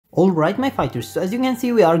Alright my fighters, so as you can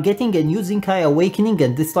see we are getting a new Zenkai Awakening,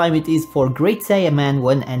 and this time it is for Great Saiyaman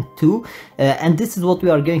 1 and 2, and this is what we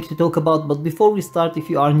are going to talk about. But before we start, if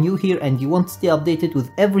you are new here and you want to stay updated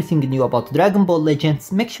with everything new about Dragon Ball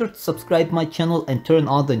Legends, make sure to subscribe my channel and turn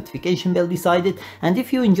on the notification bell beside it, and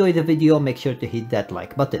if you enjoy the video make sure to hit that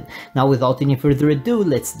like button. Now without any further ado,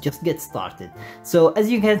 let's just get started. So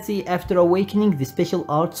as you can see, after Awakening the special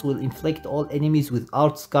arts will inflict all enemies with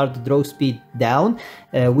arts card draw speed down,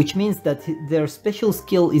 which means that their special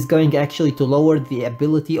skill is going actually to lower the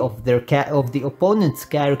ability of the opponent's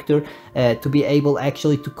character to be able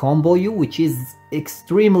actually to combo you, which is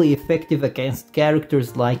extremely effective against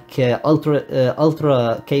characters like Ultra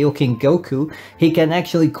Kaioken Goku. He can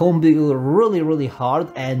actually combo you really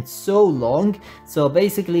hard and so long. So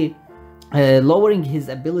basically lowering his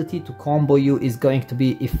ability to combo you is going to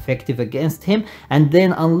be effective against him. And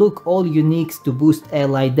then unlock all uniques to boost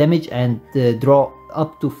ally damage and draw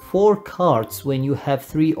up to 4 cards when you have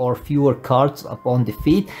 3 or fewer cards upon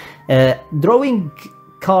defeat. Drawing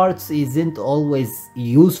cards isn't always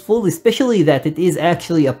useful, especially that it is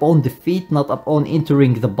actually upon defeat, not upon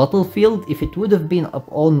entering the battlefield. If it would have been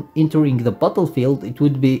upon entering the battlefield, it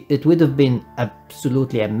would have been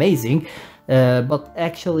absolutely amazing. But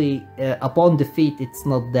actually upon defeat it's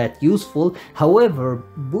not that useful. However,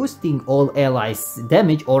 boosting all allies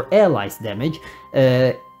damage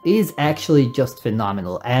is actually just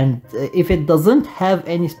phenomenal. And if it doesn't have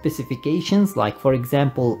any specifications, like for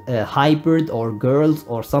example hybrid or girls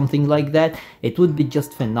or something like that, it would be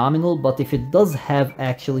just phenomenal. But if it does have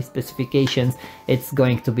actually specifications, it's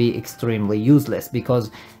going to be extremely useless, because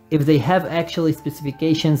if they have actually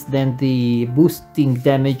specifications, then the boosting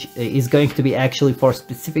damage is going to be actually for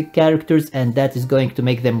specific characters, and that is going to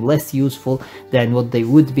make them less useful than what they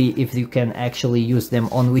would be if you can actually use them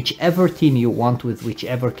on whichever team you want, with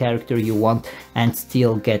whichever character you want, and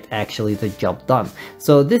still get actually the job done.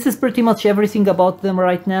 So this is pretty much everything about them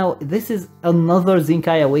right now. This is another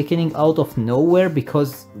Zenkai Awakening out of nowhere,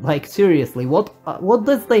 because like seriously, what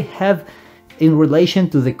does they have in relation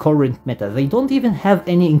to the current meta? They don't even have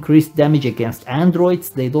any increased damage against androids.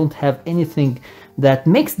 They don't have anything that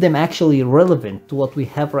makes them actually relevant to what we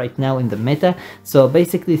have right now in the meta. So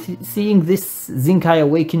basically seeing this Zenkai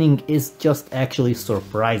Awakening is just actually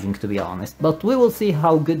surprising, to be honest. But we will see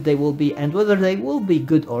how good they will be and whether they will be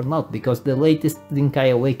good or not, because the latest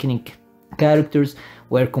Zenkai Awakening characters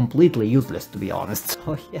were completely useless, to be honest.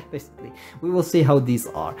 So yeah, basically we will see how these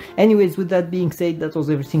are. Anyways, with that being said, that was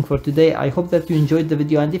everything for today. I hope that you enjoyed the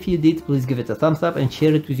video, and if you did, please give it a thumbs up and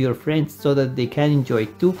share it with your friends so that they can enjoy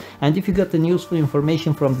it too. And if you got any useful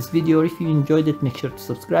information from this video, or if you enjoyed it, make sure to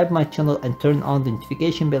subscribe my channel and turn on the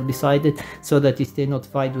notification bell beside it so that you stay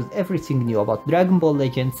notified with everything new about Dragon Ball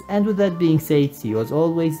Legends. And with that being said, see you as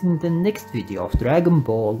always in the next video of Dragon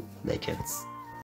Ball Legends.